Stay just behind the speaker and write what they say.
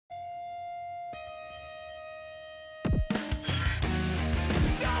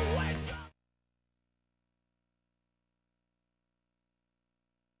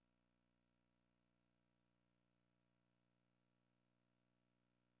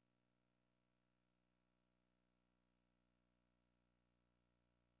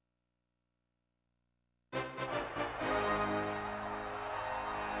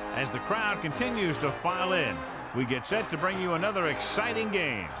as the crowd continues to file in. We get set to bring you another exciting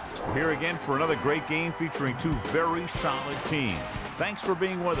game. We're here again for another great game featuring two very solid teams. Thanks for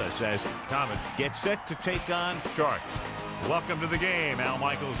being with us as Comets get set to take on Sharks. Welcome to the game. Al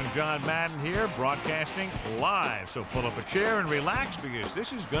Michaels and John Madden here, broadcasting live. So pull up a chair and relax because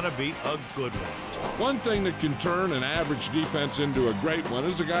this is going to be a good one. One thing that can turn an average defense into a great one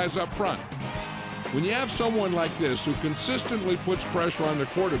is the guys up front. When you have someone like this who consistently puts pressure on the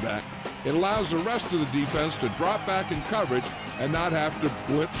quarterback, it allows the rest of the defense to drop back in coverage and not have to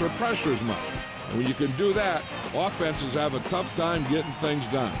blitz or pressure as much. And when you can do that, offenses have a tough time getting things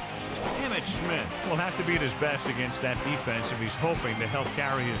done. Smith will have to be at his best against that defense if he's hoping to help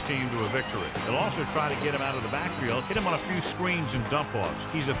carry his team to a victory. He'll also try to get him out of the backfield, hit him on a few screens and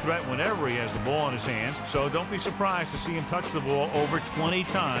dump-offs. He's a threat whenever he has the ball in his hands, so don't be surprised to see him touch the ball over 20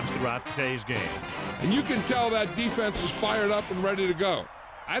 times throughout today's game. And you can tell that defense is fired up and ready to go.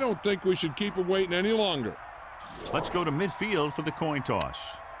 I don't think we should keep him waiting any longer. Let's go to midfield for the coin toss.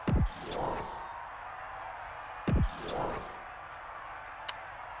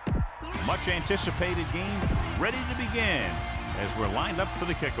 Much anticipated game ready to begin as we're lined up for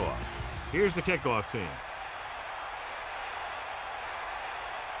the kickoff. Here's the kickoff team.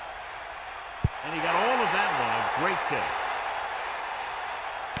 And he got all of that one. A great kick.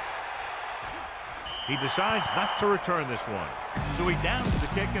 He decides not to return this one. So he downs the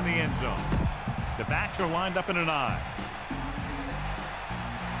kick in the end zone. The backs are lined up in an I.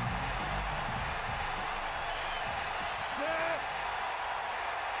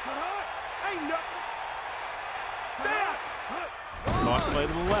 Loss play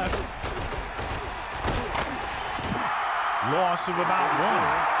to the left. Loss of about one.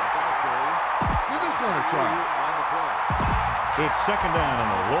 You just want to try. It's second down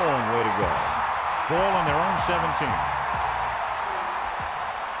and a long way to go. Ball on their own 17.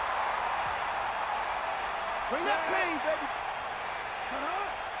 Bring that pain, baby.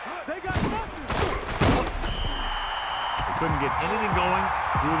 They got nothing. They couldn't get anything going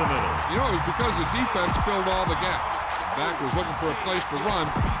through the middle. You know, it was because the defense filled all the gaps. Back was looking for a place to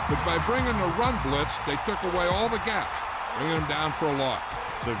run, but by bringing the run blitz, they took away all the gaps, bringing them down for a loss.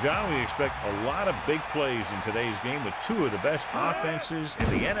 So, John, we expect a lot of big plays in today's game with two of the best offenses in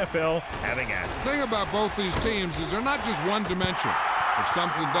the NFL having at it. The thing about both these teams is they're not just one dimension. If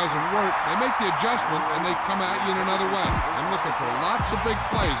something doesn't work, they make the adjustment and they come at you in another way. I'm looking for lots of big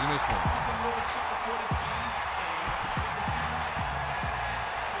plays in this one.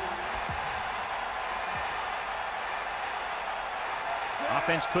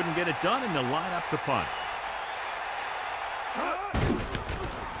 Offense couldn't get it done in the lineup to punt.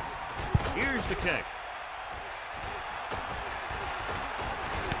 Here's the kick.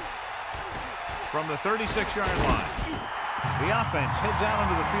 From the 36-yard line. The offense heads out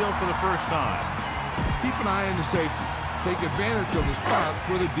onto the field for the first time. Keep an eye on the safety. Take advantage of the spots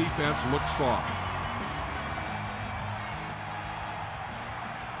where the defense looks soft.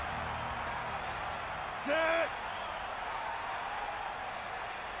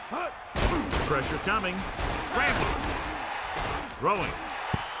 Pressure coming. Scrambling. Throwing.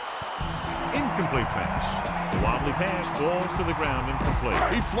 Incomplete pass. The wobbly pass falls to the ground incomplete.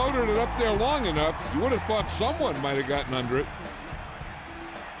 He floated it up there long enough, you would have thought someone might have gotten under it.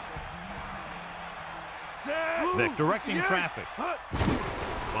 Vic directing traffic.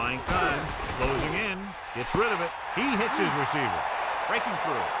 Buying time. Closing in. Gets rid of it. He hits his receiver. Breaking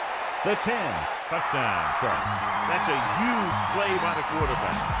through. The 10. Touchdown, Sharks. That's a huge play by the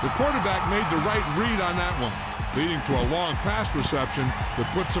quarterback. The quarterback made the right read on that one, leading to a long pass reception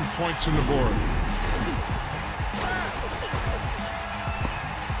that put some points in the board.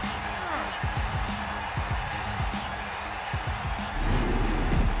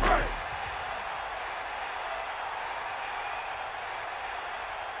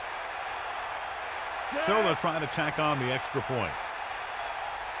 So they'll try to tack on the extra point.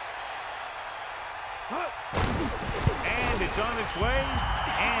 And it's on its way,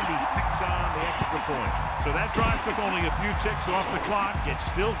 and he tacks on the extra point. So that drive took only a few ticks off the clock, yet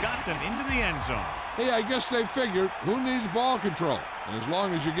still got them into the end zone. Hey, I guess they figured, who needs ball control? And as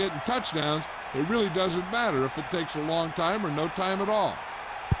long as you're getting touchdowns, it really doesn't matter if it takes a long time or no time at all.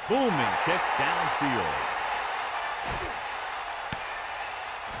 Booming kick downfield.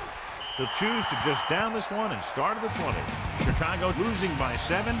 He'll choose to just down this one and start at the 20. Chicago losing by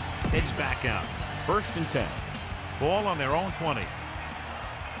 7, heads back out. 1st and 10. Ball on their own 20.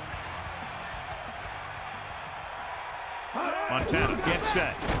 Montana gets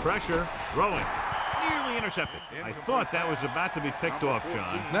set. Pressure. Throwing. Nearly intercepted. I thought that was about to be picked off,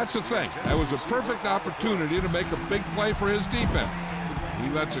 John. That's the thing. That was a perfect opportunity to make a big play for his defense. He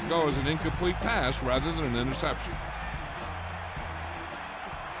lets it go as an incomplete pass rather than an interception.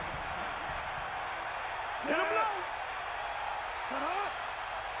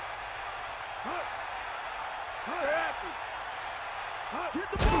 Get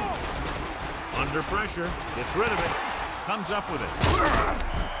the ball. Under pressure, gets rid of it, comes up with it.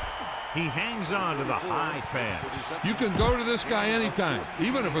 He hangs on to the high pass. You can go to this guy anytime,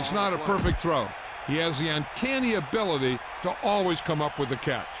 even if it's not a perfect throw. He has the uncanny ability to always come up with a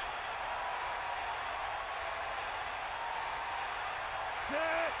catch.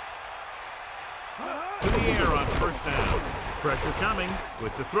 To the air on first down. Pressure coming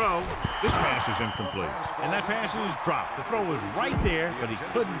with the throw. This pass is incomplete. And that pass is dropped. The throw was right there, but he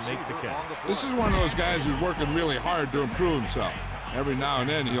couldn't make the catch. This is one of those guys who's working really hard to improve himself. Every now and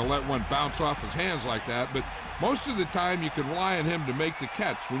then he'll let one bounce off his hands like that, but most of the time you can rely on him to make the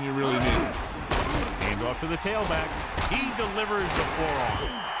catch when you really need it. Hand off to the tailback. He delivers the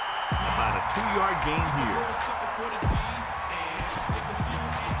forearm. About a 2-yard gain here.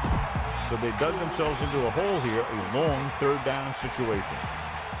 So they dug themselves into a hole here, a long third down situation.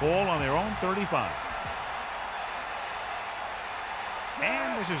 Ball on their own 35.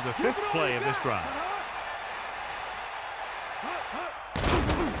 And this is the 5th play of this drive.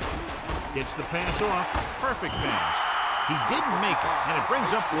 Gets the pass off. Perfect pass. He didn't make it, and it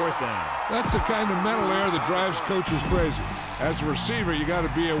brings up 4th down. That's the kind of mental error that drives coaches crazy. As a receiver, you got to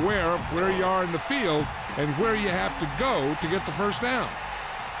be aware of where you are in the field and where you have to go to get the first down.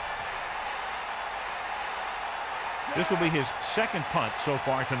 This will be his 2nd punt so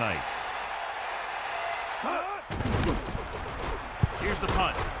far tonight. Here's the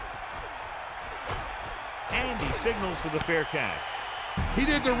punt. And he signals for the fair catch. He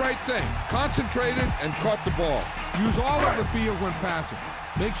did the right thing, concentrated and caught the ball. Use all of the field when passing.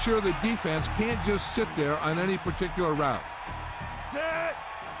 Make sure the defense can't just sit there on any particular route. Set.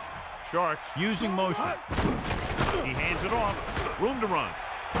 Sharks using motion. He hands it off. Room to run.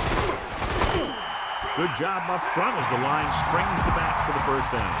 Good job up front as the line springs the back for the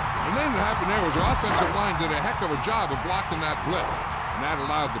first down. And then what happened there was the offensive line did a heck of a job of blocking that blitz. And that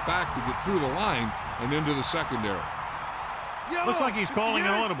allowed the back to get through the line and into the secondary. Looks like he's calling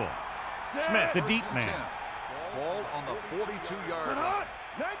an audible. Smith, the deep man. Ball on the 42-yard line.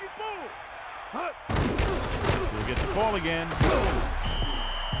 He'll get the call again.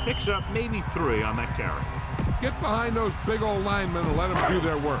 Picks up maybe 3 on that carry. Get behind those big old linemen and let them do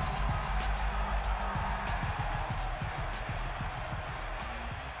their work.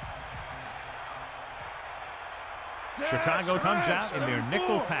 Chicago comes out in their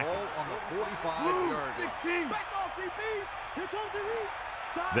nickel package. Ball on the 45-yard line.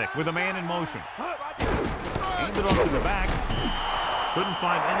 Vic with a man in motion. Handed off to the back. Couldn't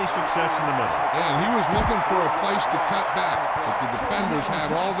find any success in the middle. Yeah, and he was looking for a place to cut back, but the defenders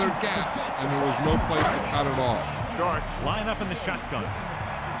had all their gaps, and there was no place to cut at all. Sharks line up in the shotgun.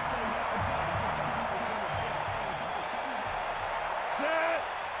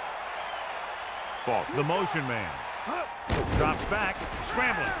 Falk, the motion man. Drops back,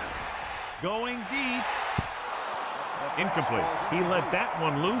 scrambling. Going deep. Incomplete. He let that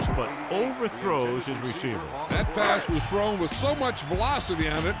one loose, but overthrows his receiver. That pass was thrown with so much velocity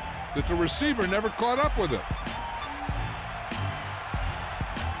on it that the receiver never caught up with it.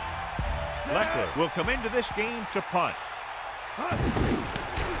 Leckler will come into this game to punt.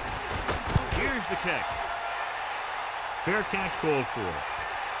 Here's the kick. Fair catch called for.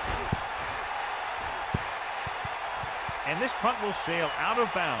 And this punt will sail out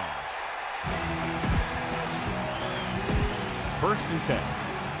of bounds. 1st and 10.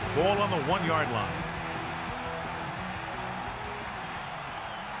 Ball on the 1-yard line.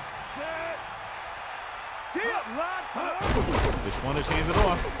 This one is handed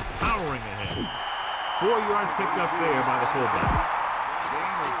off. Powering ahead. 4-yard pickup there by the fullback.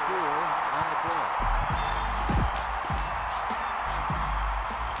 Gain of 4 on the play.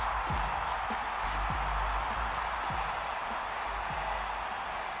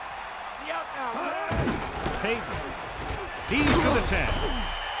 Peyton. He's to the 10.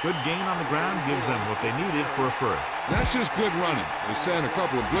 Good gain on the ground gives them what they needed for a first. That's just good running. They sent a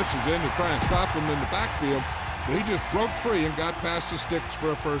couple of blitzes in to try and stop him in the backfield, but he just broke free and got past the sticks for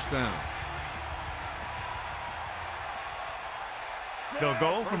a first down. They'll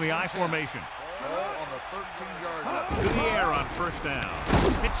go from the I formation. Ball on the 13-yard line. To the air on first down.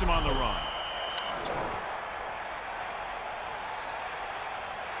 Hits him on the run.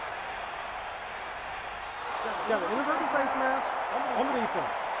 Got an inverted face mask on the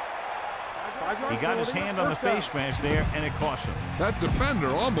defense. He got his hand on the face mask there, and it cost him. That defender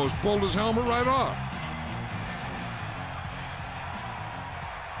almost pulled his helmet right off.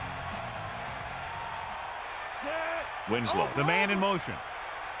 Winslow, the man in motion.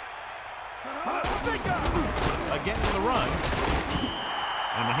 Again to the run.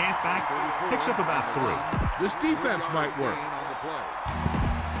 And the halfback picks up about 3. This defense might work.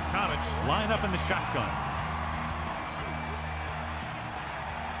 Comets line up in the shotgun.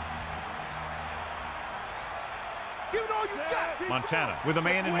 Give it all you got. Montana with a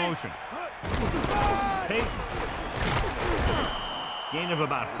man in motion. Peyton. Gain of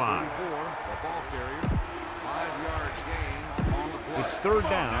about 5. It's 3rd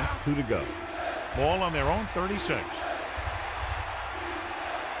down, 2 to go. Ball on their own 36.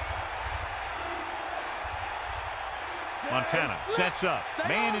 Montana sets up.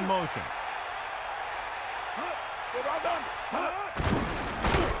 Man in motion.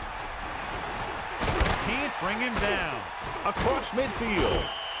 Can't bring him down. Across midfield.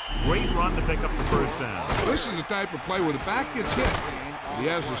 Great run to pick up the 1st down. This is the type of play where the back gets hit. He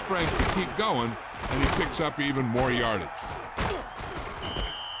has the strength to keep going, and he picks up even more yardage.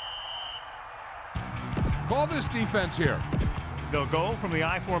 Call this defense here. They'll go from the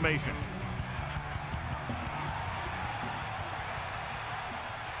I formation.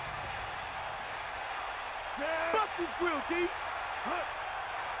 Bust his grill, D.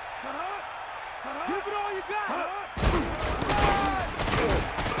 Give it all you got.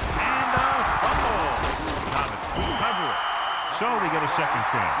 And a fumble. Comets recover it. So they get a 2nd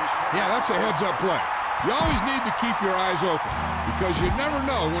chance. Yeah, that's a heads-up play. You always need to keep your eyes open because you never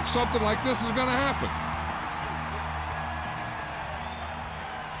know when something like this is going to happen.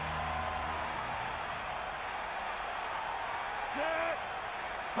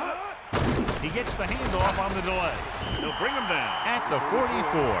 He gets the handoff on the delay. They'll bring him down at the 44.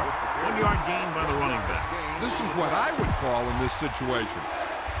 1-yard gain by the running back. This is what I would call in this situation.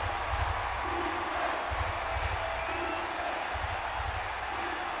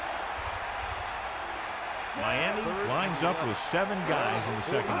 Miami lines up with 7 guys in the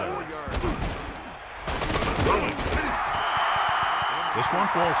secondary. Throwing. This one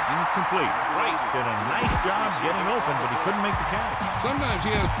falls incomplete. Right did a nice job getting open, but he couldn't make the catch. Sometimes he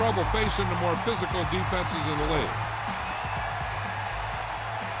has trouble facing the more physical defenses in the league.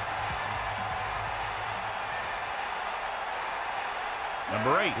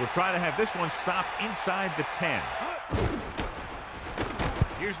 Number 8 will try to have this one stop inside the 10.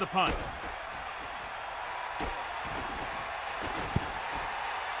 Here's the punt.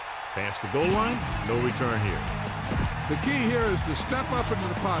 Past the goal line, no return here. The key here is to step up into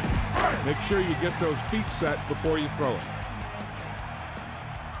the pocket. Make sure you get those feet set before you throw it.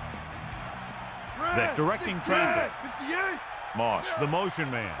 Vic directing traffic. Moss, the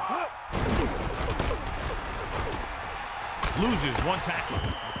motion man. Loses 1 tackle.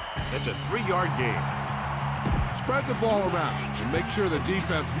 That's a 3-yard gain. Spread the ball around and make sure the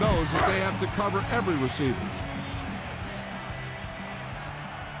defense knows that they have to cover every receiver.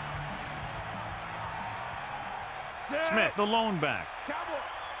 Smith, the lone back.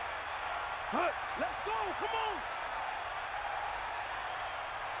 Let's go. Come on.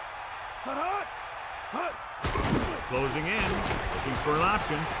 Closing in, looking for an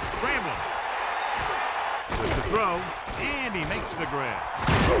option. Scrambling. With the throw, and he makes the grab.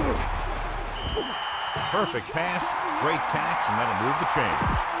 Perfect pass, great catch, and that'll move the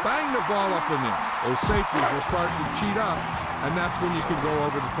chains. Bang the ball up in there. Those safeties will start to cheat up, and that's when you can go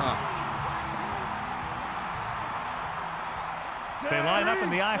over the top. They line up in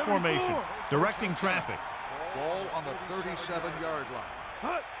the I formation, directing traffic. Ball on the 37-yard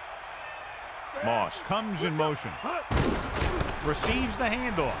line. Moss comes in motion. Receives the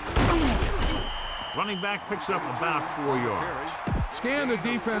handoff. Running back picks up about 4 yards. Scan the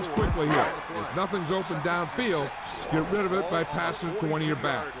defense quickly here. If nothing's open downfield, get rid of it by passing it to one of your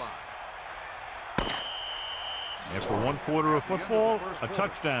backs. After 1 quarter of football, a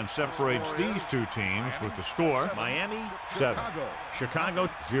touchdown separates these two teams with the score, Miami 7, Chicago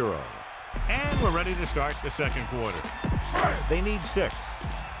 0. And we're ready to start the 2nd quarter. They need 6.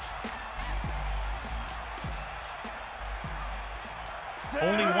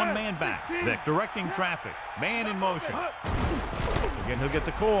 Only 1 man back. Vic directing traffic. Man in motion. Again, he'll get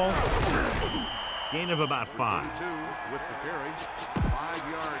the call. Gain of about 5. With the carry.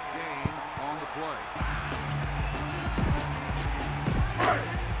 5-yard gain on the play.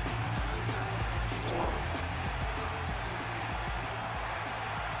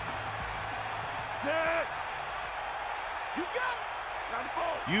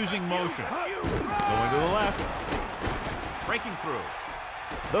 Using motion. Going to the left. Breaking through.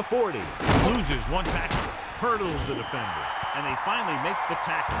 The 40. Loses 1 tackle. Hurdles the defender. And they finally make the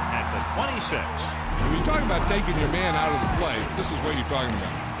tackle at the 26. When you talk about taking your man out of the play, this is what you're talking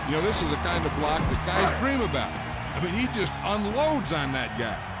about. You know, this is the kind of block that guys dream about. I mean, he just unloads on that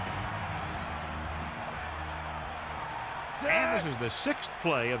guy. And this is the 6th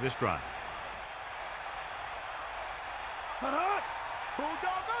play of this drive.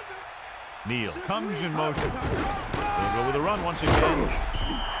 Neal comes in motion. They'll go with a run once again.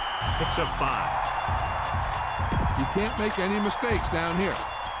 Picks up 5. You can't make any mistakes down here.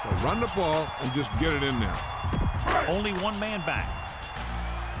 So run the ball and just get it in there. Only one man back.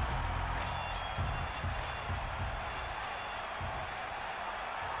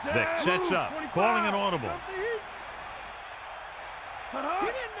 Vic sets up, calling an audible.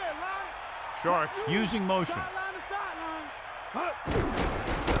 Sharks using motion.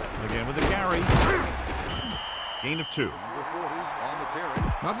 Again with the carry. Gain of 2.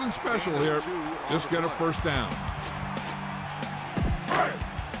 Nothing special here. Just get a first down.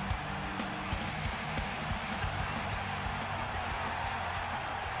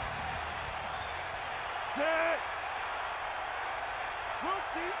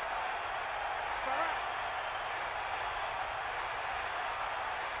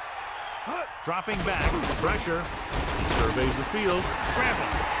 Dropping back, pressure. He surveys the field, scrambling.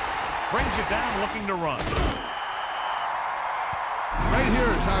 Brings it down, looking to run. Right here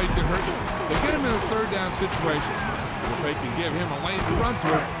is how he can hurt you. They get him in a 3rd down situation. If they can give him a lane to run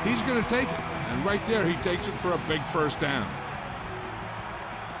through, he's going to take it. And right there, he takes it for a big first down.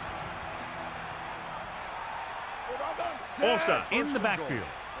 All-Star in the backfield.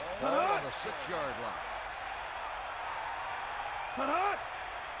 Ball on the 6-yard line.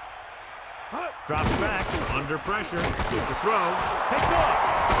 Drops back, under pressure, with the throw, picked off.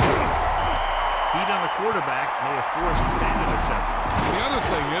 Heat on the quarterback may have forced that interception. The other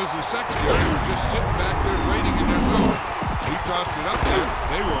thing is the secondary was just sitting back there waiting in their zone. He tossed it up there.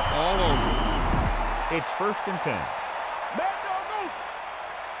 They were all over it. It's 1st and 10.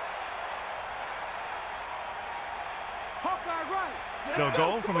 They'll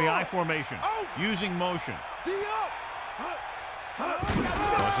go from the I formation, using motion.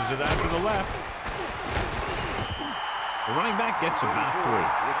 Tosses it out to the left. The running back gets about 3.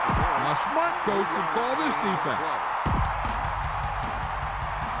 A smart coach would call this defense.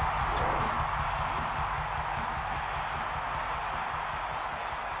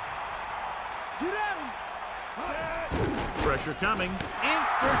 Get at him. Pressure coming.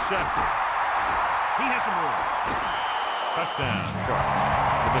 Intercepted. He has some room. Touchdown, Sharks.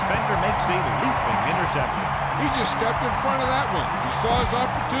 The defender makes a leaping interception. He just stepped in front of that one. He saw his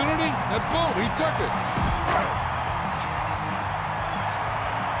opportunity, and boom, he took it.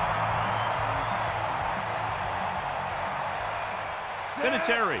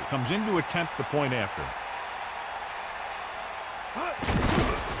 Terry comes in to attempt the point after.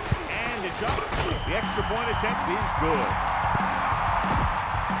 And it's up. The extra point attempt is good.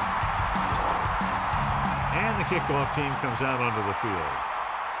 And the kickoff team comes out onto the field.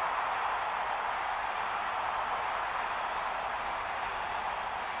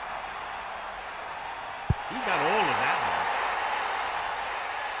 He got all of that one.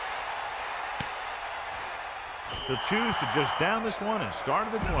 He'll choose to just down this one and start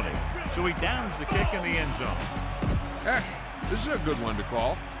at the 20. So he downs the kick in the end zone. Heck, this is a good one to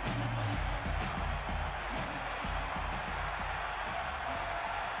call.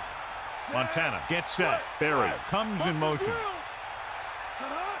 Montana gets set. Berry comes in motion.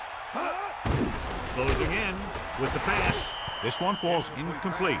 Closing in with the pass. This one falls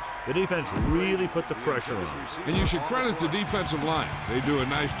incomplete. The defense really put the pressure on. And you should credit the defensive line. They do a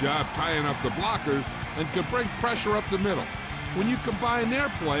nice job tying up the blockers and can bring pressure up the middle. When you combine their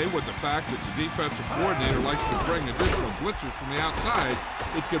play with the fact that the defensive coordinator likes to bring additional blitzers from the outside,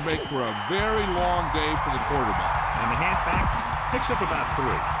 it can make for a very long day for the quarterback. And the halfback picks up about 3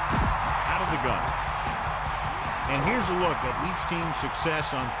 out of the gun. And here's a look at each team's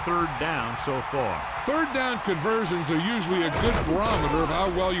success on 3rd down so far. 3rd down conversions are usually a good barometer of how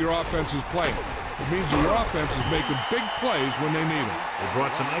well your offense is playing. It means your offense is making big plays when they need them. They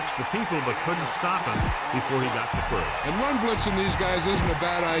brought some extra people but couldn't stop him before he got to first. And run blitzing these guys isn't a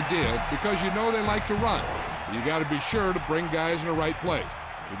bad idea because you know they like to run. You got to be sure to bring guys in the right place.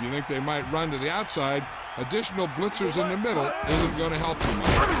 If you think they might run to the outside, additional blitzers in the middle isn't going to help you much.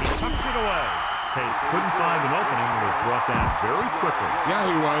 He tucks it away. Hey, couldn't find an opening and was brought down very quickly. Yeah,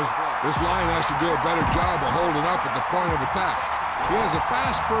 he was. This line has to do a better job of holding up at the point of attack. He has a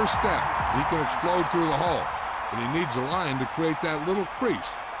fast first step. He can explode through the hole. But he needs a line to create that little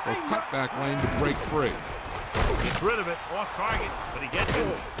crease or cutback lane to break free. Gets rid of it, off target, but he gets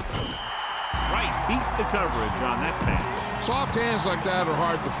it. Right, beat the coverage on that pass. Soft hands like that are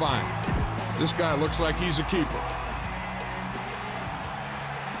hard to find. This guy looks like he's a keeper.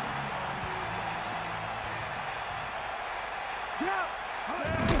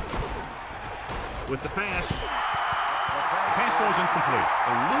 With the pass. The pass was incomplete.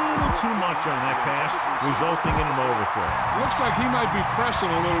 A little too much on that pass, resulting in an overthrow. Looks like he might be pressing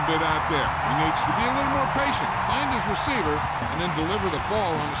a little bit out there. He needs to be a little more patient, find his receiver, and then deliver the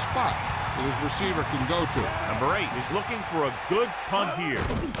ball on the spot that his receiver can go to. Number 8 is looking for a good punt here.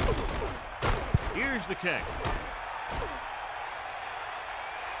 Here's the kick.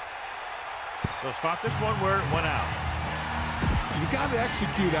 They'll spot this one where it went out. You got to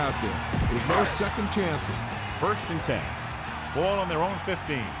execute out there. There's no second chances. 1st and 10. Ball on their own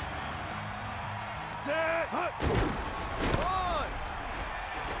 15. Set.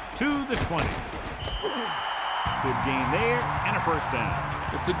 To the 20. Good gain there and a 1st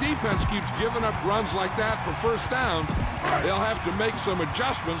down. If the defense keeps giving up runs like that for 1st down, they'll have to make some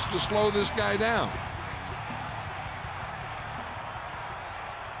adjustments to slow this guy down.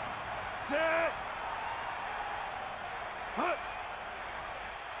 Set. Hut.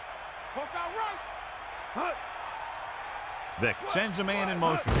 Hook out right. Hut. Vick sends a man in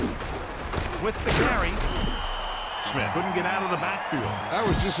motion. With the carry. Smith couldn't get out of the backfield. That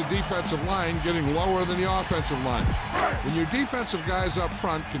was just a defensive line getting lower than the offensive line. When your defensive guys up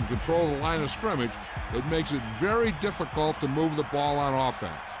front can control the line of scrimmage, it makes it very difficult to move the ball on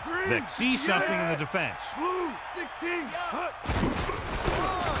offense. Vick sees something in the defense. Blue 16. Hut.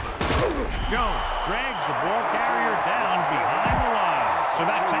 Jones drags the ball carrier down behind the line. So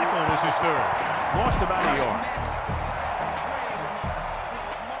that tackle was his 3rd. Lost about a yard.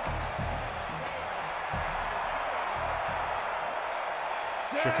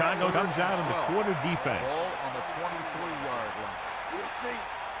 Chicago comes out in the quarter defense. Ball on the 23-yard line. We'll see.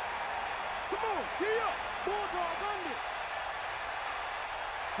 Come on, gee up. Bulldog under.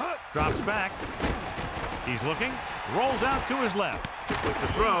 Hut. Drops back. He's looking. Rolls out to his left. With the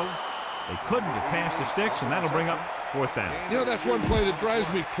throw, they couldn't get past the sticks, and that'll bring up 4th down. You know, that's one play that drives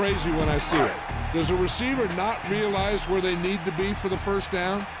me crazy when I see it. Does a receiver not realize where they need to be for the 1st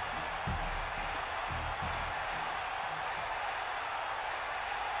down?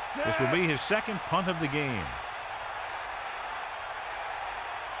 This will be his 2nd punt of the game.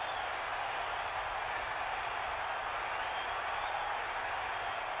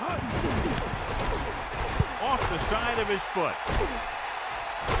 Off the side of his foot.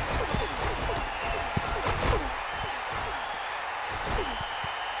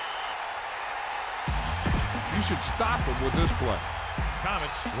 You should stop him with this play.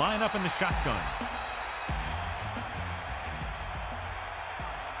 Comets line up in the shotgun.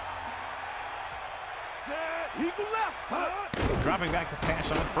 Eagle left. Dropping back to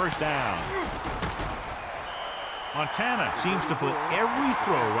pass on 1st down. Montana seems to put every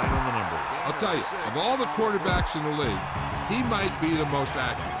throw right on the numbers. I'll tell you, of all the quarterbacks in the league, he might be the most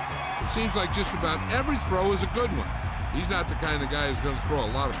accurate. It seems like just about every throw is a good one. He's not the kind of guy who's going to throw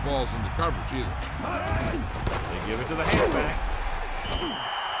a lot of balls into coverage either. They give it to the halfback.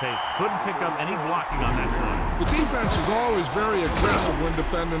 They couldn't pick up any blocking on that play. The defense is always very aggressive when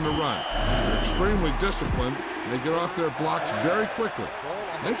defending the run. They're extremely disciplined, and they get off their blocks very quickly.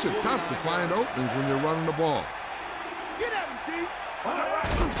 Makes it tough to find openings when you're running the ball. Get at him, D.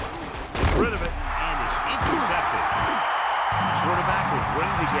 Gets rid of it and is intercepted. The quarterback was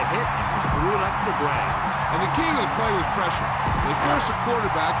ready to get hit and just threw it up for grabs. And the key to the play was pressure. They force a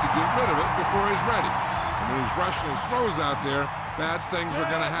quarterback to get rid of it before he's ready. And when he's rushing his throws out there, bad things are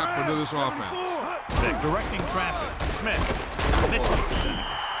going to happen to this offense. Vick directing traffic. Smith misses.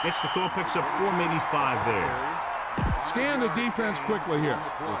 Gets the call, picks up 4, maybe 5 there. Scan the defense quickly here.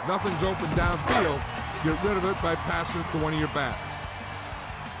 If nothing's open downfield, get rid of it by passing it to one of your backs.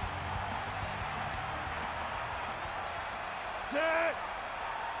 Set.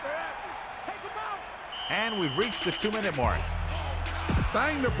 Step. Take him out. And we've reached the 2-minute mark.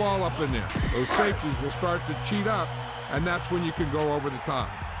 Bang the ball up in there. Those safeties will start to cheat up, and that's when you can go over the top.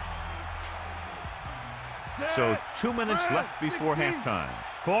 So 2 minutes left before 16. halftime.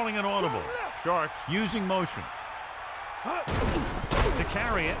 Calling an audible. Sharks using motion. To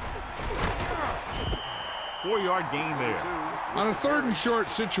carry it. 4-yard gain there. On a 3rd and short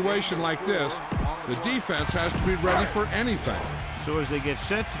situation like this, the defense has to be ready for anything. So as they get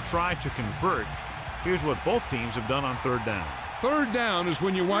set to try to convert, here's what both teams have done on 3rd down. 3rd down is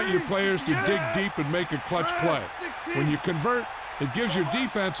when you want your players to dig deep and make a clutch play. When you convert, it gives your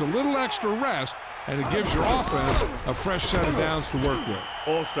defense a little extra rest, and it gives your offense a fresh set of downs to work with.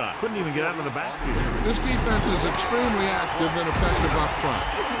 All stop. Couldn't even get out of the backfield. This defense is extremely active and effective up front.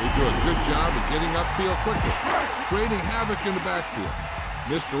 They do a good job of getting upfield quickly, creating havoc in the backfield.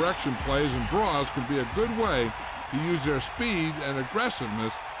 Misdirection plays and draws can be a good way to use their speed and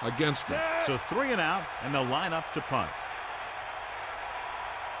aggressiveness against them. So 3 and out, and they'll line up to punt.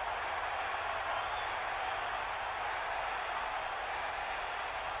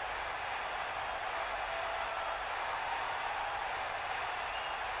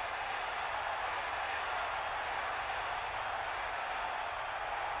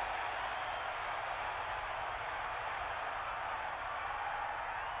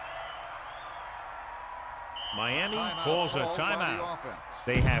 Miami calls a timeout.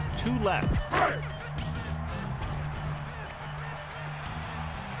 They have 2 left.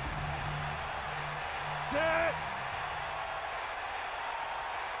 Set.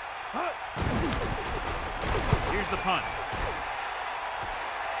 Here's the punt.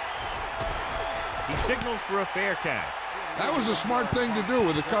 He signals for a fair catch. That was a smart thing to do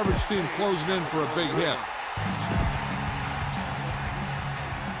with the coverage team closing in for a big hit.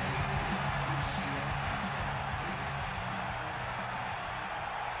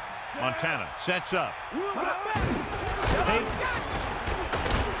 Montana sets up.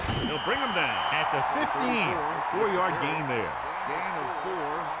 He'll bring him down at the 15. 4-yard gain there. Gain of 4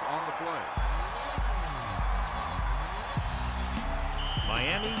 on the play.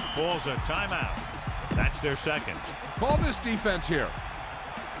 Miami calls a timeout. That's their second. Call this defense here.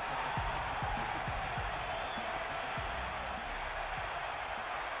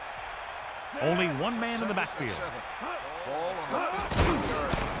 Only 1 man in the backfield. Ball on the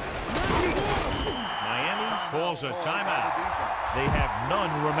 15-yard. Miami calls a timeout. They have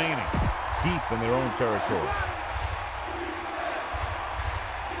none remaining. Deep in their own territory.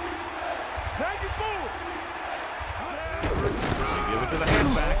 Take it forward. They give it to the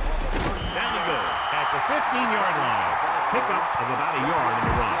halfback. Down he goes at the 15-yard line. Pickup of about a yard in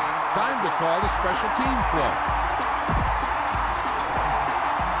the run. Time to call the special teams play.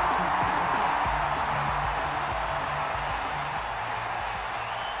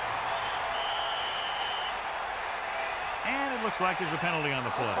 And it looks like there's a penalty on the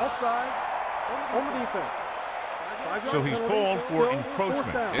play. Offsides. On the defense. So he's called for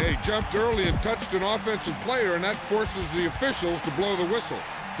encroachment. Yeah, he jumped early and touched an offensive player, and that forces the officials to blow the whistle.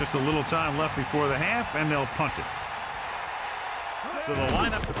 Just a little time left before the half, and they'll punt it. So they'll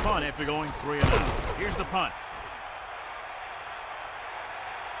line up the punt after going 3 and out. Here's the punt.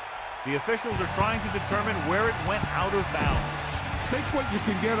 The officials are trying to determine where it went out of bounds. Take what you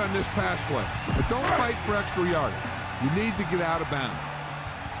can get on this pass play, but don't fight for extra yardage. You need to get out of bounds.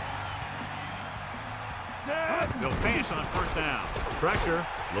 They'll pass on first down. Pressure,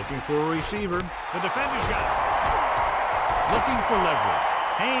 looking for a receiver. The defender's got it. Looking for leverage.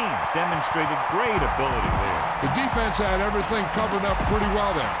 Haynes demonstrated great ability there. The defense had everything covered up pretty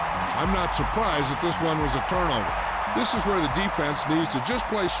well there. I'm not surprised that this one was a turnover. This is where the defense needs to just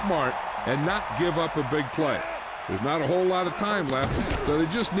play smart and not give up a big play. There's not a whole lot of time left, so they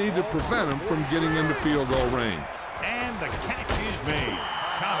just need to prevent them from getting into field goal range. And the catch is made.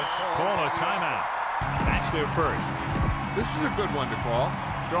 Comets call a timeout. That's their first. This is a good one to call.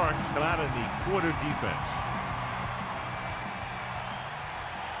 Sharks come out of the quarter defense.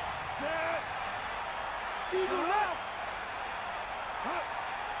 Set. Eagle left.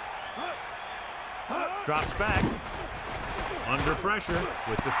 Drops back. Under pressure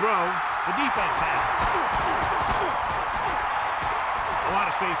with the throw. The defense has it. A lot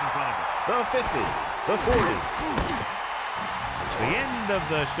of space in front of it. The 50. The 40. It's the end of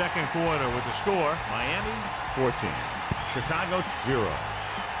the second quarter with the score. Miami 14. Chicago 0.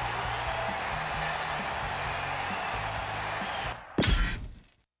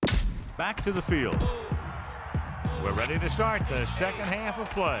 Back to the field. We're ready to start the second half of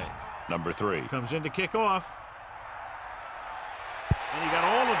play. Number 3 comes in to kick off. And he got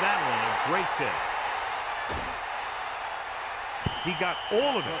all of that one. A great kick. He got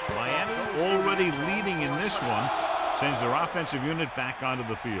all of it. Miami already leading in this one. Sends their offensive unit back onto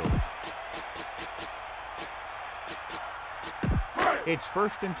the field. It's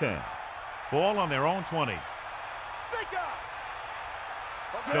 1st and 10. Ball on their own 20.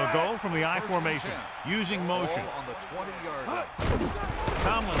 They'll go from the I formation, using motion. On the 20-yard line.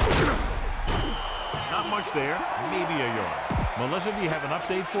 Tomlinson. Not much there, maybe a yard. Melissa, do you have an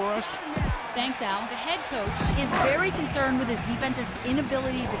update for us? Thanks, Al. The head coach is very concerned with his defense's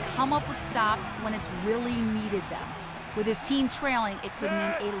inability to come up with stops when it's really needed them. With his team trailing, it could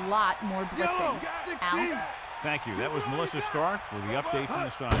mean a lot more blitzing. Al? Thank you. That was Melissa Stark with the update from the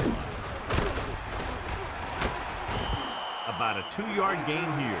sideline. About a 2-yard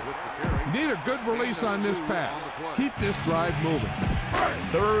gain here. You need a good release on this pass. Keep this drive moving.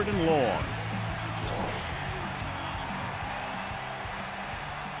 3rd and long.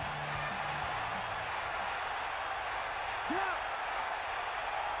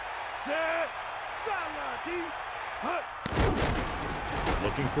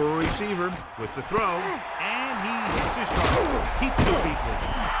 Looking for a receiver with the throw, and he hits his target. Keeps his feet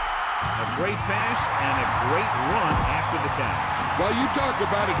moving. A great pass and a great run after the catch. Well, you talk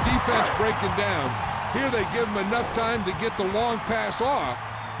about a defense breaking down. Here they give him enough time to get the long pass off.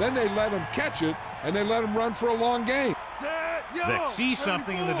 Then they let him catch it, and they let him run for a long game. They see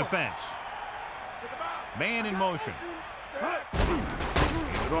something in the defense. Man in motion. Hand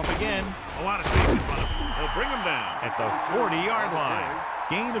it off again. A lot of space in front of him. They'll bring him down at the 40-yard line.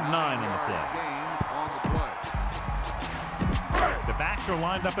 Gain of 9 in the play. The backs are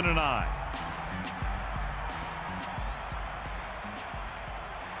lined up in an I.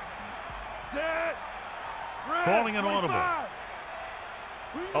 Calling an audible.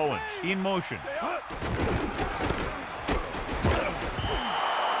 Owens in motion.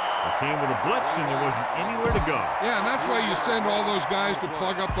 Came with a blitz, and there wasn't anywhere to go. Yeah, and that's why you send all those guys to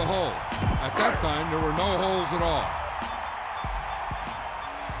plug up the hole. At that time, there were no holes at all.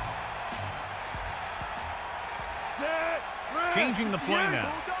 Changing the play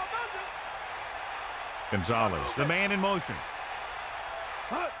now. Gonzalez, the man in motion.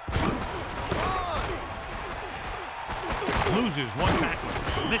 Loses one tackle.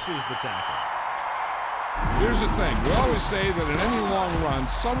 Misses the tackle. Here's the thing. We always say that in any long run,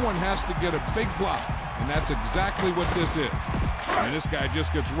 someone has to get a big block, and that's exactly what this is. I mean, this guy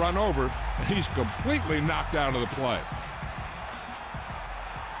just gets run over, and he's completely knocked out of the play.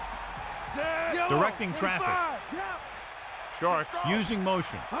 Directing traffic. Sharks using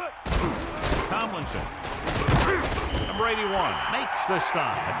motion. Tomlinson. Number 81 makes the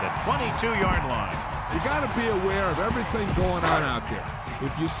stop at the 22-yard line. You got to be aware of everything going on out there.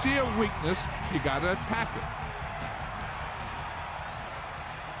 If you see a weakness, you got to attack it.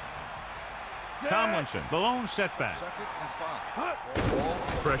 Tomlinson, the lone setback.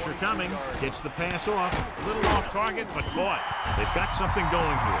 Pressure coming. Gets the pass off. A little off target, but caught. They've got something going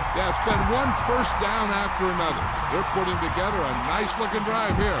here. Yeah, it's been one first down after another. They're putting together a nice-looking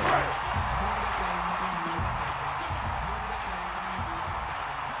drive here.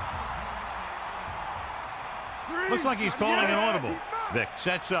 Looks like he's calling an audible. Vic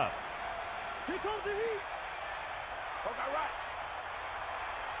sets up. Here comes the heat.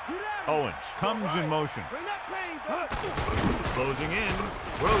 Owens comes in motion. Bring that pain back. Closing in.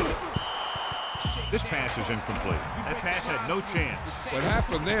 Throws it. This pass is incomplete. That pass had no chance. What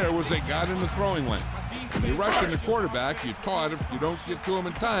happened there was they got in the throwing lane. When you're rushing the quarterback, you're taught if you don't get to him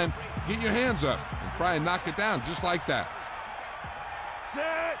in time, get your hands up and try and knock it down just like that.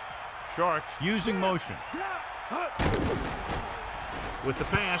 Sharks using motion. With the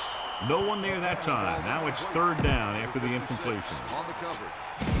pass, no one there that time. Now it's third down after the incompletion.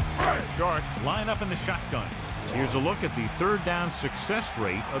 Sharks line up in the shotgun. Here's a look at the third down success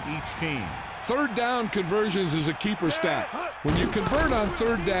rate of each team. Third down conversions is a keeper stat. When you convert on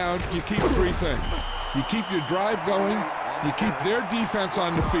third down, you keep three things. You keep your drive going, you keep their defense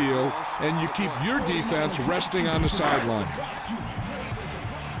on the field, and you keep your defense resting on the sideline.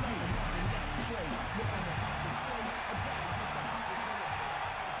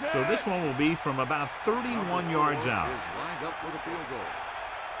 So this one will be from about 31 yards out. Lined up for the field goal.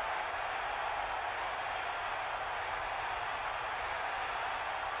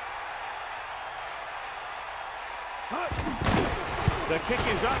 The kick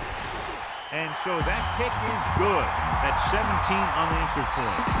is up, and so that kick is good. That's 17 unanswered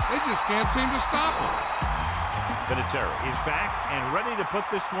points. They just can't seem to stop him. But Terrell is back and ready to put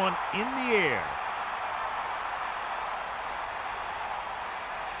this one in the air.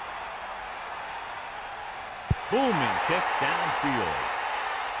 Booming kick downfield.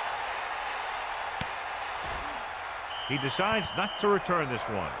 He decides not to return this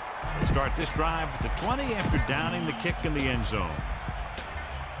one. They start this drive at the 20 after downing the kick in the end zone.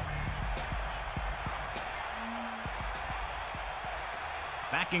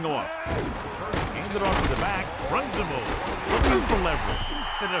 Backing off. Handed off to the back. Runs him over. Looking for leverage.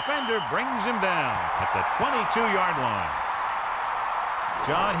 The defender brings him down at the 22-yard line.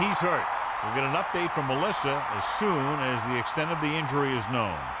 John, he's hurt. We'll get an update from Melissa as soon as the extent of the injury is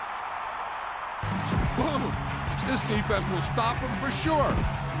known. Boom. This defense will stop him for sure.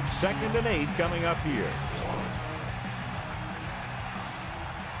 2nd and 8 coming up here.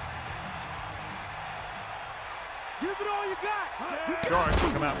 Give it all you got. Sharks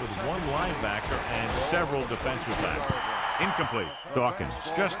come out with one linebacker and several defensive backs. Incomplete. Dawkins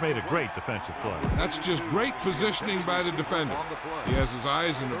just made a great defensive play. That's just great positioning by the defender. He has his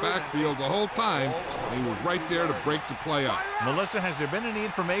eyes in the backfield the whole time, and he was right there to break the play up. Melissa, has there been any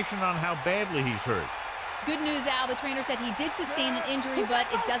information on how badly he's hurt? Good news, Al. The trainer said he did sustain an injury, but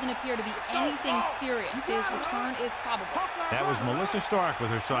it doesn't appear to be anything serious. His return is probable. That was Melissa Stark with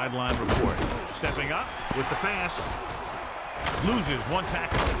her sideline report. Stepping up with the pass. Loses one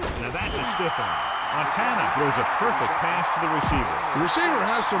tackle. Now that's a stiff one. Montana throws a perfect pass to the receiver. The receiver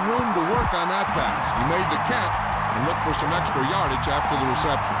has some room to work on that pass. He made the catch and looked for some extra yardage after the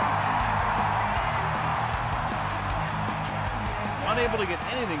reception. Unable to get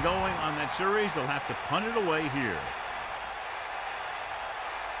anything going on that series, they'll have to punt it away here.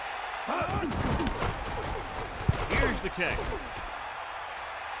 Here's the kick.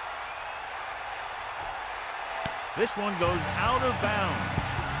 This one goes out of bounds.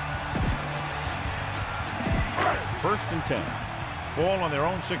 1st and 10. Ball on their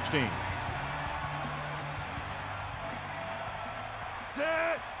own 16.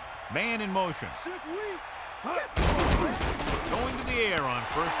 Man in motion. Going to the air on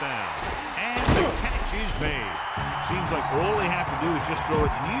 1st down. And the catch is made. Seems like all they have to do is just throw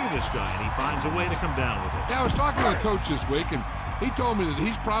it near this guy, and he finds a way to come down with it. Yeah, I was talking to the coach this week, and he told me that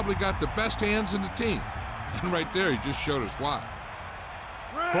he's probably got the best hands in the team. And right there, he just showed us why.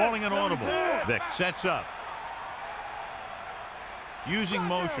 Calling an audible. Vic sets up. Using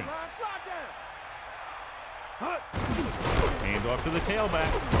motion. Hand off to the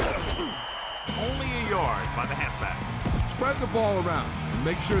tailback. Only a yard by the halfback. Spread the ball around and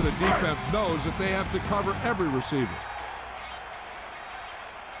make sure the defense knows that they have to cover every receiver.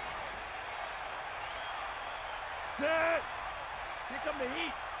 Set. Here come the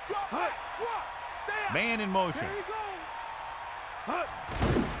heat. Drop. Drop. Stay out. Man in motion. There you go.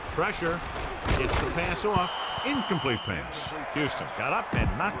 Pressure. Gets the pass off. Incomplete pass. Houston got up and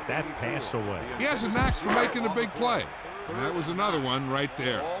knocked that pass away. He has a knack for making a big play. And that was another one right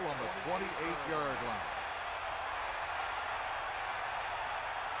there. Ball on the 28-yard line.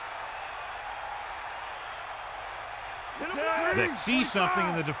 Vic sees something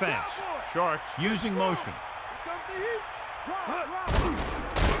in the defense. Sharks using motion.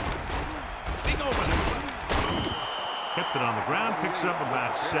 Big opening. Kept it on the ground, picks up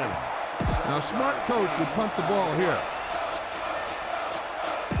about 7. Now, a smart coach would punt the ball here.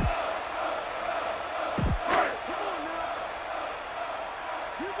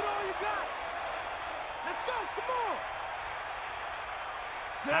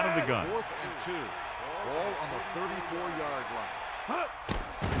 Out of the gun. 4th and 2. Ball on the 34-yard line.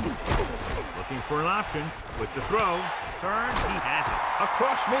 Looking for an option with the throw. Turn, he has it.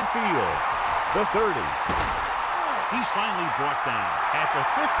 Across midfield. The 30. He's finally brought down at the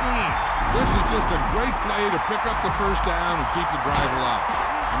 15. This is just a great play to pick up the 1st down and keep the drive alive.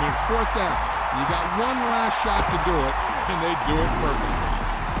 I mean, 4th down. You got one last shot to do it, and they do it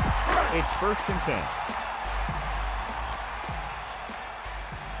perfectly. It's 1st and 10.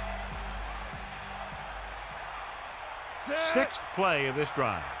 Sixth play of this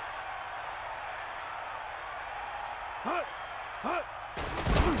drive.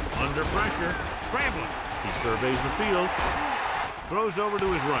 Under pressure, scrambling. He surveys the field, throws over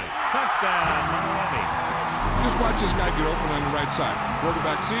to his right. Touchdown, Miami. Just watch this guy get open on the right side.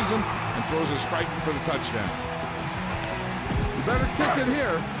 Quarterback sees him and throws it straight for the touchdown. You better kick it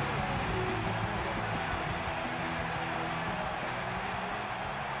here.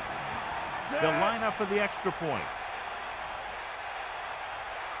 They'll line up for the extra point.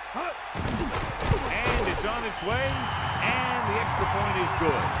 And it's on its way, and the extra point is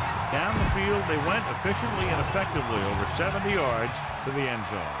good. Down the field, they went efficiently and effectively over 70 yards to the end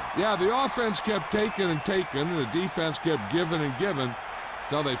zone. Yeah, the offense kept taking and taking, and the defense kept giving and giving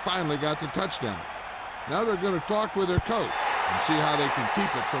until they finally got the touchdown. Now they're going to talk with their coach and see how they can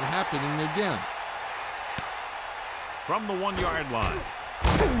keep it from happening again. From the 1-yard line.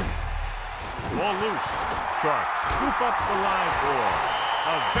 Ball loose. Sharks scoop up the live ball.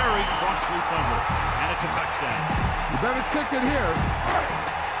 A very costly fumble, and it's a touchdown. You better kick it here.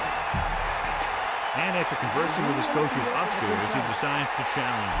 And after conversing with his coaches upstairs, he decides to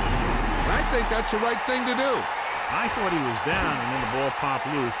challenge this one. I think that's the right thing to do. I thought he was down, and then the ball popped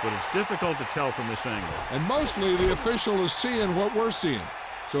loose, but it's difficult to tell from this angle. And mostly the official is seeing what we're seeing.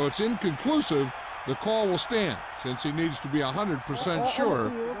 So it's inconclusive. The call will stand, since he needs to be 100%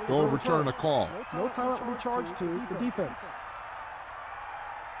 sure to overturn a call. No timeout will be charged to the defense.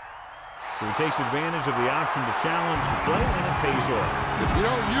 So he takes advantage of the option to challenge the play, and it pays off. If you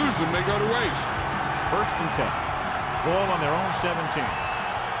don't use them, they go to waste. 1st and 10. Ball on their own 17.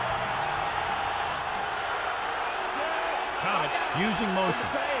 Comets using motion.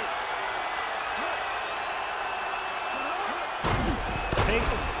 Take.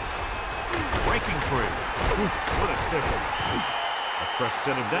 Breaking free. What a stiffer. A fresh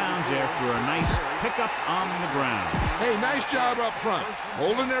set of downs after a nice pickup on the ground. Hey, nice job up front,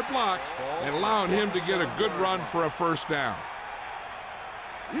 holding their block and allowing him to get a good run for a 1st down.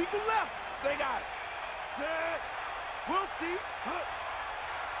 Eagle left. Stay guys. Set. We'll see.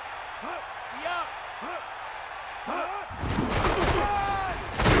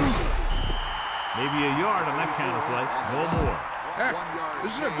 Maybe a yard on that kind of play. No more. Heck,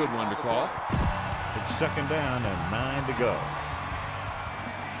 this is a good one to call. It's 2nd down and 9 to go.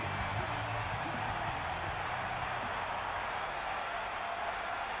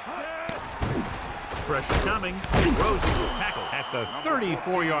 Pressure coming. Rosie tackle at the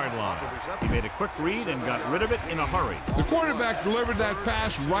 34-yard line. He made a quick read and got rid of it in a hurry. The quarterback delivered that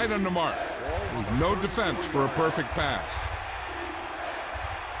pass right on the mark. With no defense for a perfect pass.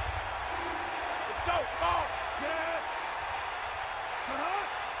 Let's go. Ball.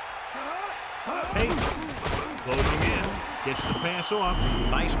 Set. Payton closing in. Gets the pass off.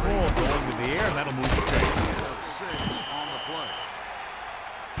 Nice call going to the air, and that'll move the chain. 6 on the play.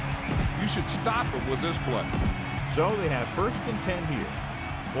 You should stop him with this play. So they have 1st and 10 here.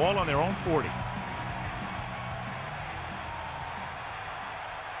 Ball on their own 40.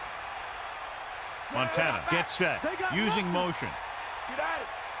 Montana gets set, using motion. Get at it.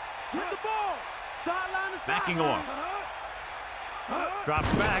 Get the ball. Sideline to Backing sideline. off.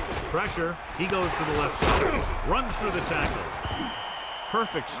 Drops back, pressure. He goes to the left side. Runs through the tackle.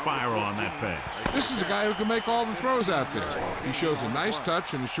 Perfect spiral on that pass. This is a guy who can make all the throws out there. He shows a nice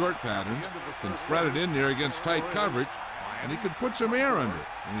touch in the short patterns, can thread it in there against tight coverage, and he can put some air under it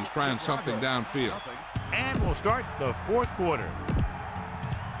when he's trying something downfield. And we'll start the 4th quarter.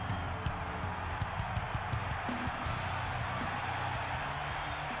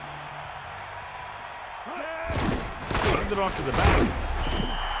 Hand it off to the back.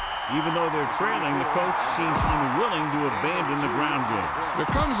 Even though they're trailing, the coach seems unwilling to abandon the ground game.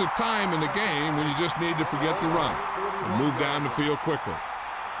 There comes a time in the game when you just need to forget the run and move down the field quickly.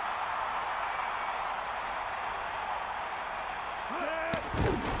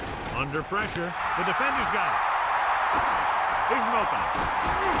 Under pressure, the defender's got it. Here's an opening.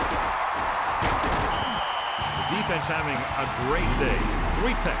 The defense having a great day.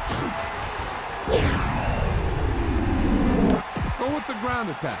 3 picks. Go with the ground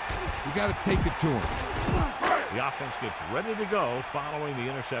attack. You got to take it to him. The offense gets ready to go following the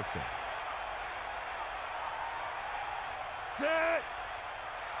interception. Set.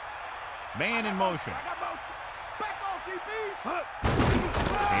 Man in motion. I got motion. Back off, DBs.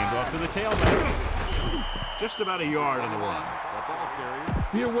 Hand off to the tailback. Just about a yard on the run. The ball carrier.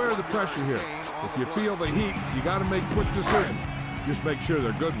 Be aware of the pressure here. If you feel the heat, you got to make quick decisions. Just make sure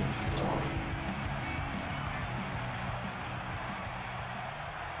they're good ones.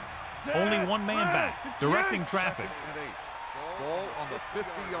 Only one man back, directing traffic. 2nd and 8. Ball on the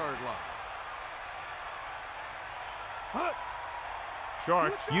 50-yard line.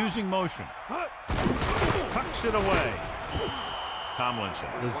 Sharks using motion. Tucks it away. Tomlinson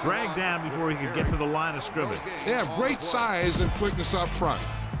was dragged down before he could get to the line of scrimmage. They have great size and quickness up front.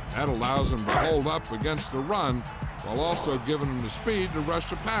 That allows them to hold up against the run while also giving them the speed to rush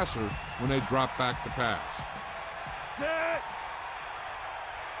the passer when they drop back to pass. Set.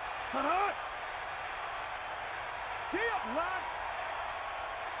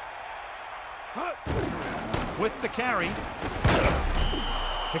 With the carry,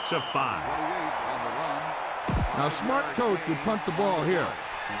 picks up 5. 28 on the run. Now, a smart coach would punt the ball here.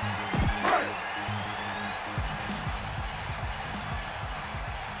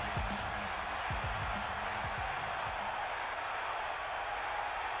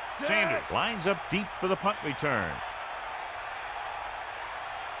 Sanders lines up deep for the punt return.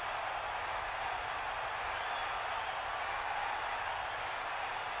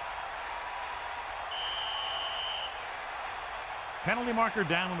 Penalty marker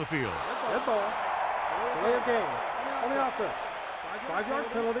down on the field. Dead ball. Delay of game. On the offense. 5-yard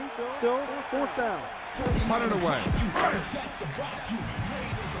penalty. Still 4th down. Punt it away.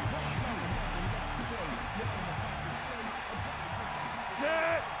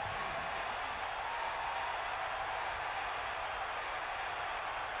 Set.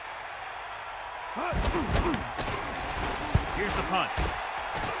 Here's the punt.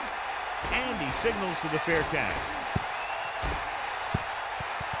 And he signals for the fair catch.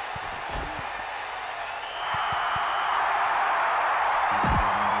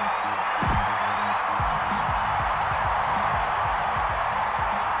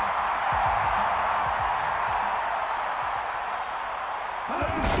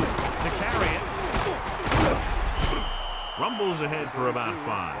 Rumbles ahead for about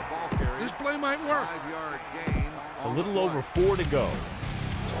 5. This play might work. 5-yard gain. A little over 4 to go.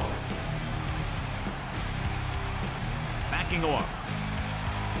 Backing off.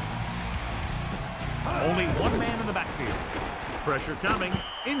 Only one man in the backfield. Pressure coming.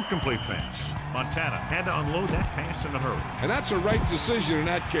 Incomplete pass. Montana had to unload that pass in a hurry. And that's a right decision in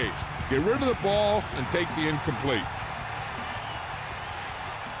that case. Get rid of the ball and take the incomplete.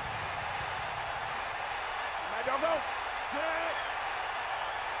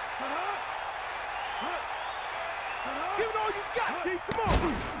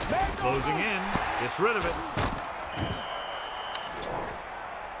 Closing in, gets rid of it.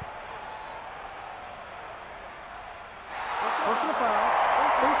 Chasing a foul.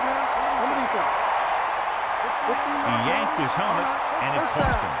 Face mask on the defense. He yanked his helmet, and it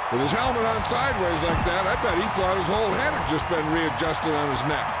cost him. With his helmet on sideways like that, I bet he thought his whole head had just been readjusted on his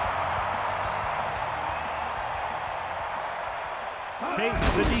neck. Takes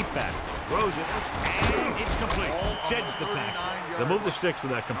the deep back, throws it, and it's complete. Sheds the tackle. The move the sticks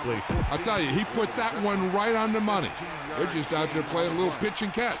with that completion. I'll tell you, he put that one right on the money. They're just out there playing a little pitch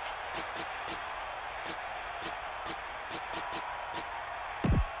and catch.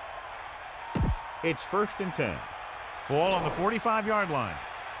 It's 1st and 10. Ball on the 45-yard line.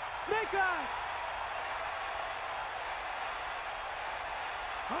 Snake eyes.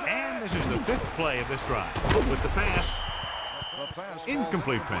 And this is the 5th play of this drive. With the pass,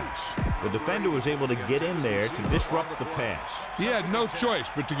 incomplete pass. The defender was able to get in there to disrupt the pass. He had no choice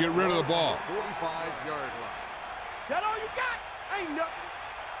but to get rid of the ball. 45-yard line. That all you got? Ain't nothing.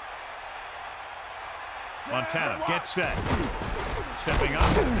 Montana gets set. Stepping up,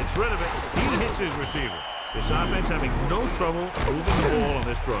 gets rid of it. He hits his receiver. This offense having no trouble moving the ball on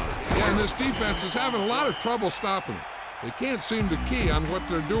this drive. Yeah, and this defense is having a lot of trouble stopping it. They can't seem to key on what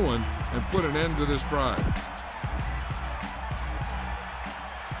they're doing and put an end to this drive.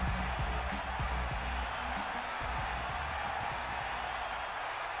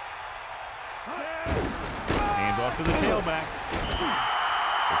 Hand off to the tailback.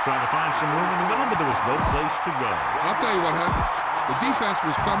 They're trying to find some room in the middle, but there was no place to go. I'll tell you what happened. The defense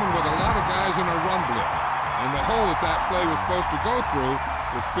was coming with a lot of guys in a run blitz, and the hole that play was supposed to go through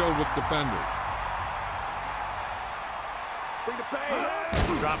was filled with defenders. Bring the pain.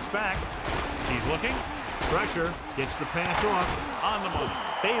 Drops back. He's looking. Pressure. Gets the pass off. On the move.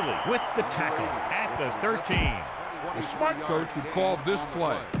 Bailey with the tackle at the 13. A smart coach would call this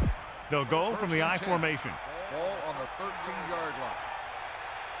play. They'll go from the I formation. Ball on the 13-yard line.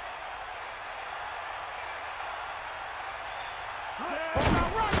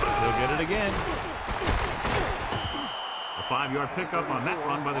 They'll get it again. A 5-yard pickup on that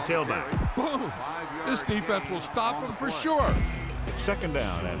run by the tailback. Boom! This defense will stop him for sure. It's 2nd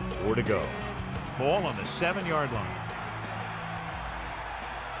down and 4 to go. Ball on the 7-yard line.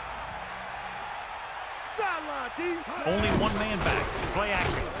 Sideline, D. Only one man back. Play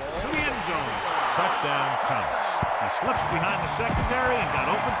action. To the end zone. Touchdown, Comets. He slips behind the secondary and got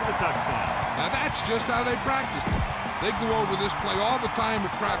open for the touchdown. Now that's just how they practiced it. They go over this play all the time at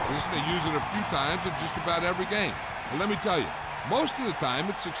practice, and they use it a few times in just about every game. And let me tell you, most of the time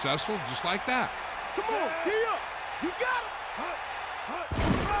it's successful just like that. Come on, D up. You got him.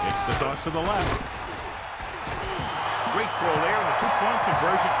 It's the toss to the left. Great throw there, and the 2-point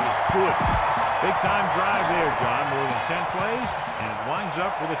conversion is good. Big-time drive there, John. More than 10 plays, and it winds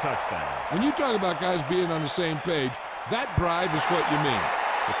up with a touchdown. When you talk about guys being on the same page, that drive is what you mean.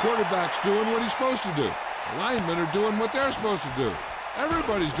 The quarterback's doing what he's supposed to do. The linemen are doing what they're supposed to do.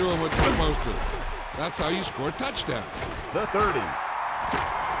 Everybody's doing what they're supposed to. That's how you score touchdowns. The 30. The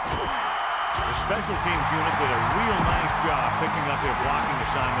special teams unit did a real nice job picking up their blocking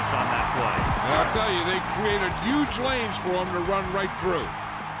assignments on that play. And I'll tell you, they created huge lanes for them to run right through.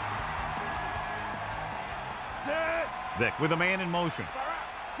 Vick with a man in motion.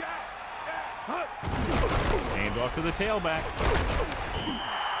 Hand off to the tailback.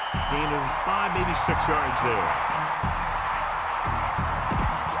 Gain of 5, maybe 6 yards there.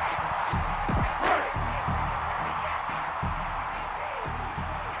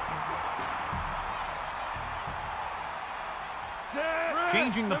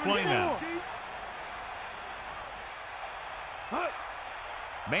 Changing the play now.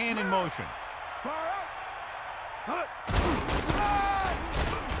 Man in motion.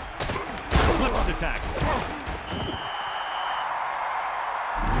 Slips the tackle.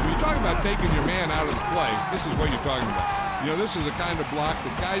 When you talk about taking your man out of the play, this is what you're talking about. You know, this is the kind of block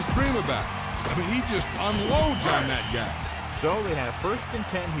that guys dream about. I mean, he just unloads on that guy. So they have 1st and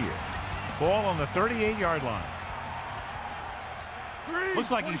 10 here. Ball on the 38-yard line.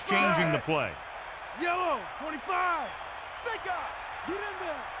 Looks like he's changing the play. Yellow, 25. Snake up. Get in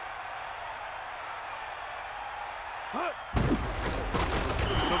there.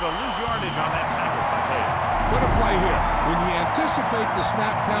 So they'll lose yardage on that tackle by Page. What a play here. When you anticipate the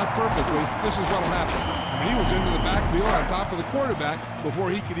snap count perfectly, this is what will happen. I mean, he was into the backfield on top of the quarterback before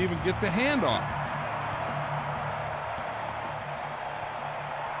he could even get the handoff.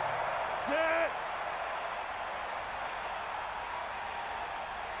 Set.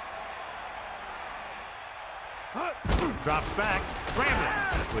 Drops back,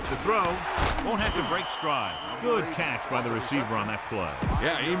 scrambling with the throw. Won't have to break stride. Good catch by the receiver on that play.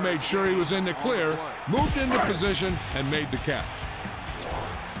 Yeah, he made sure he was in the clear, moved into position, and made the catch.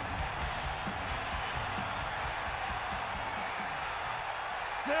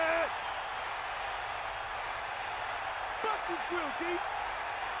 Set. Bust this grill, D.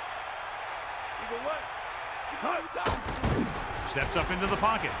 Eagle what? Steps up into the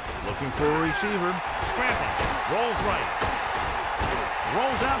pocket, looking for a receiver. Scrambling, rolls right.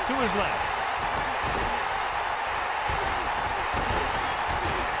 Rolls out to his left.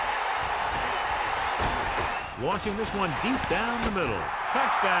 Launching this one deep down the middle.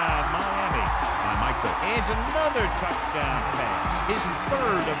 Touchdown, Miami. And Michael adds another touchdown pass, his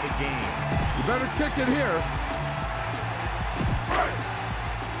third of the game. You better kick it here.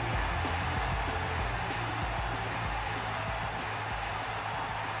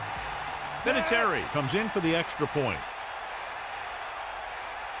 Terrell comes in for the extra point.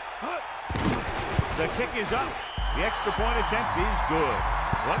 The kick is up. The extra point attempt is good.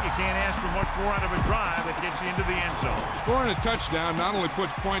 Well, you can't ask for much more out of a drive that gets you into the end zone. Scoring a touchdown not only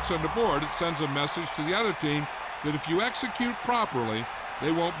puts points on the board, it sends a message to the other team that if you execute properly,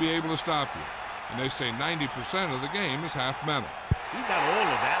 they won't be able to stop you. And they say 90% of the game is half mental. He got all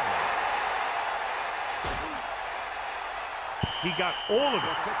of that one. He got all of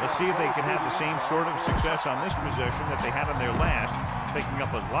it. Let's see if they can have the same sort of success on this possession that they had on their last, picking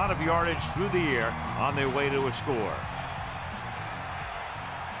up a lot of yardage through the air on their way to a score.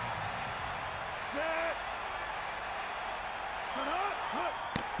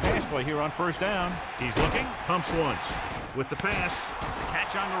 Pass play here on first down. He's looking, pumps once. With the pass,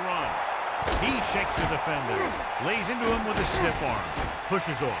 catch on the run. He shakes the defender, lays into him with a stiff arm,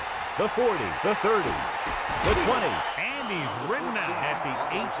 pushes off. The 40, the 30, the 20, and he's ridden out at the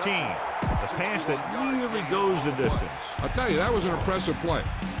 18. The pass that nearly goes the distance. I'll tell you, that was an impressive play.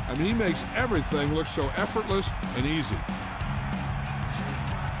 I mean, he makes everything look so effortless and easy.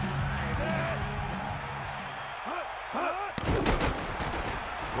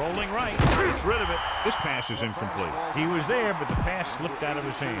 Rolling right, gets rid of it. This pass is incomplete. He was there, but the pass slipped out of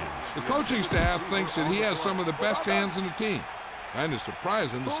his hands. The coaching staff thinks that he has some of the best hands in the team. And it's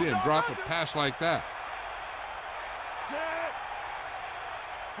surprising to see him drop a pass like that.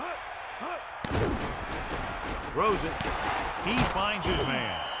 Throws it. He finds his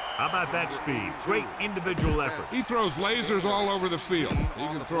man. How about that speed? Great individual effort. He throws lasers all over the field. He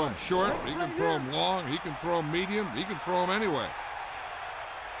can throw them short, he can throw them long, he can throw them medium, he can throw them anyway.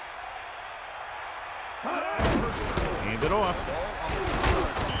 Hand it off.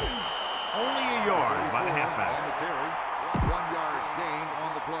 Only a yard by the halfback. 1 yard gain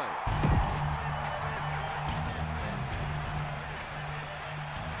on the play.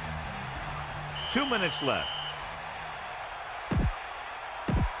 Two minutes left.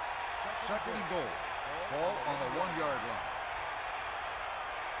 Second and goal. Ball on the 1 yard line.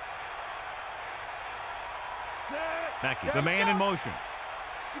 Mackey, the man in motion.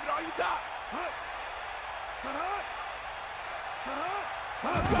 Give it all you got.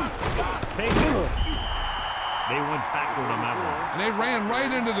 They went backward on that one. And they ran right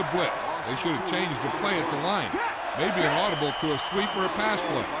into the blitz. They should have changed the play at the line. Maybe an audible to a sweep or a pass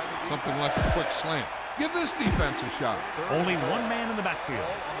play. Something like a quick slant. Give this defense a shot. Only one man in the backfield.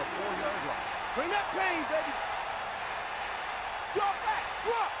 On the 4 yard line. Bring that pain, baby. Drop back,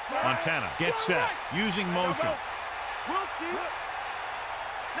 drop. Montana gets set, using motion. We'll see.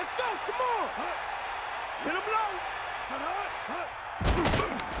 Let's go, come on. Hit him low.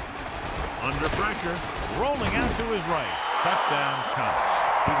 Under pressure, rolling out to his right. Touchdown, Comets.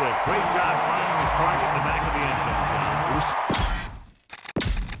 He did a great job finding his target in the back of the end zone, John.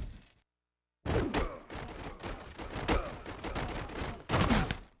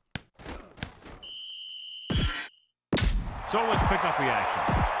 So let's pick up the action.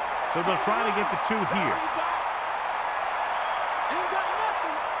 So they'll try to get the two here.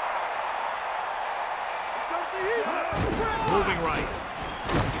 Moving right.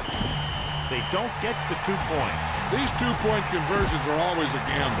 They don't get the 2 points. These 2-point conversions are always a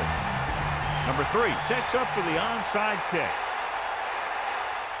gamble. Number 3 sets up for the onside kick.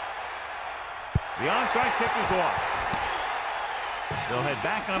 The onside kick is off. They'll head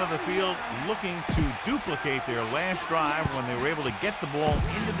back onto the field looking to duplicate their last drive when they were able to get the ball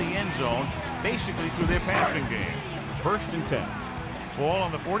into the end zone, basically through their passing game. 1st and 10. Ball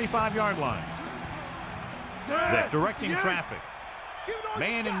on the 45-yard line. They're directing traffic.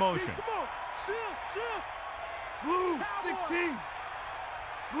 Man in motion. Shift. Blue, 16.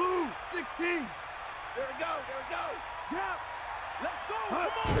 Blue, 16. There we go. Gaps. Let's go.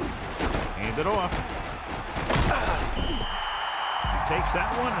 Come on. Hand it off. Takes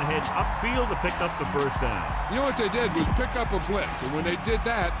that one and heads upfield to pick up the first down. You know what they did was pick up a blitz. And when they did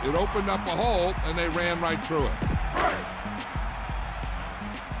that, it opened up a hole, and they ran right through it.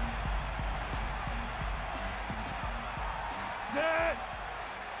 Set.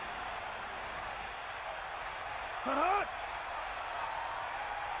 Hut.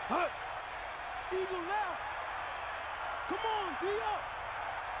 Hut. Eagle left. Come on, D up.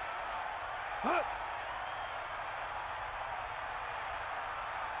 Hut.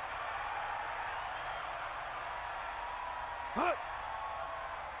 Hut.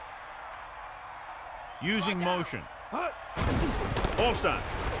 Using motion. Hut. Ball stop.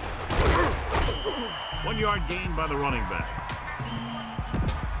 1 yard gain by the running back.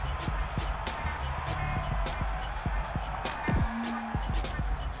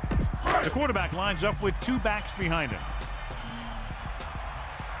 The quarterback lines up with 2 backs behind him.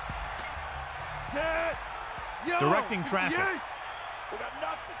 Set. Yo. Directing traffic. Yank. We got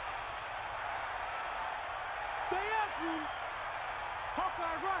nothing. Stay after him.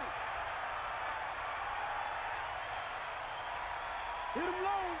 Hawkeye right. Hit him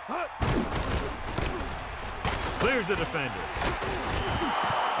low. Hut. Clears the defender.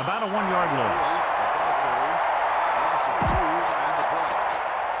 About a 1 yard loss. Loss of 2 and the play.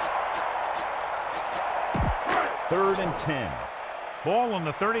 3rd and 10. Ball on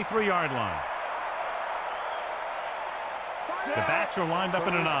the 33-yard line. The backs are lined up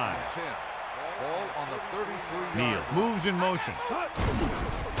in an I. Ball on the 33-yard Neal line. moves in motion.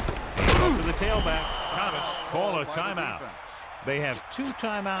 To the tailback. Comets call a timeout. They have 2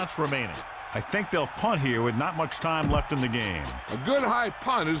 timeouts remaining. I think they'll punt here with not much time left in the game. A good high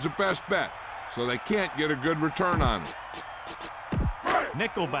punt is the best bet, so they can't get a good return on it.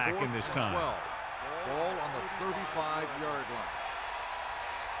 Nickelback in this 4th and time. 12. Ball on the 35-yard line.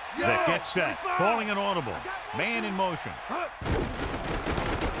 That gets set. Calling an audible. Man in motion.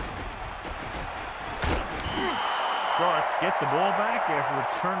 Sharks get the ball back after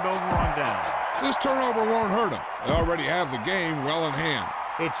it's turned over on downs. This turnover won't hurt them. They already have the game well in hand.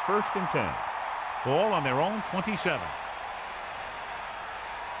 It's 1st and 10. Ball on their own 27.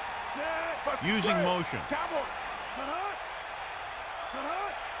 Using motion.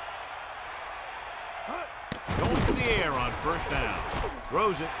 Going to the air on 1st down.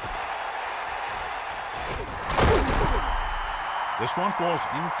 Throws it. This one falls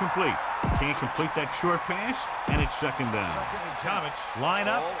incomplete. Can't complete that short pass, and it's 2nd down. Comets line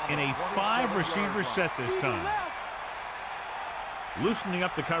up in a 5-receiver set this time. Loosening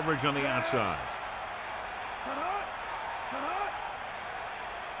up the coverage on the outside.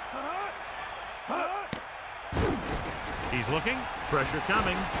 He's looking. Pressure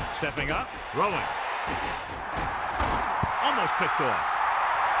coming. Stepping up. Throwing. Almost picked off.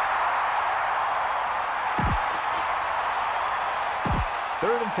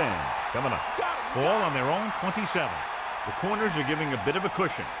 3rd and 10. Coming up. Ball on their own 27. The corners are giving a bit of a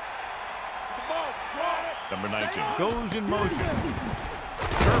cushion. Number 19 goes in motion.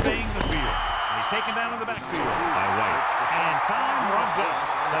 Surveying the field. He's taken down in the backfield by White. And time runs out.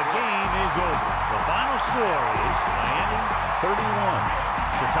 The game is over. The final score is Miami 31,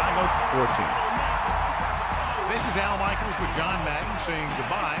 Chicago 14. This is Al Michaels with John Madden saying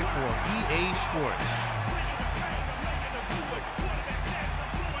goodbye for EA Sports.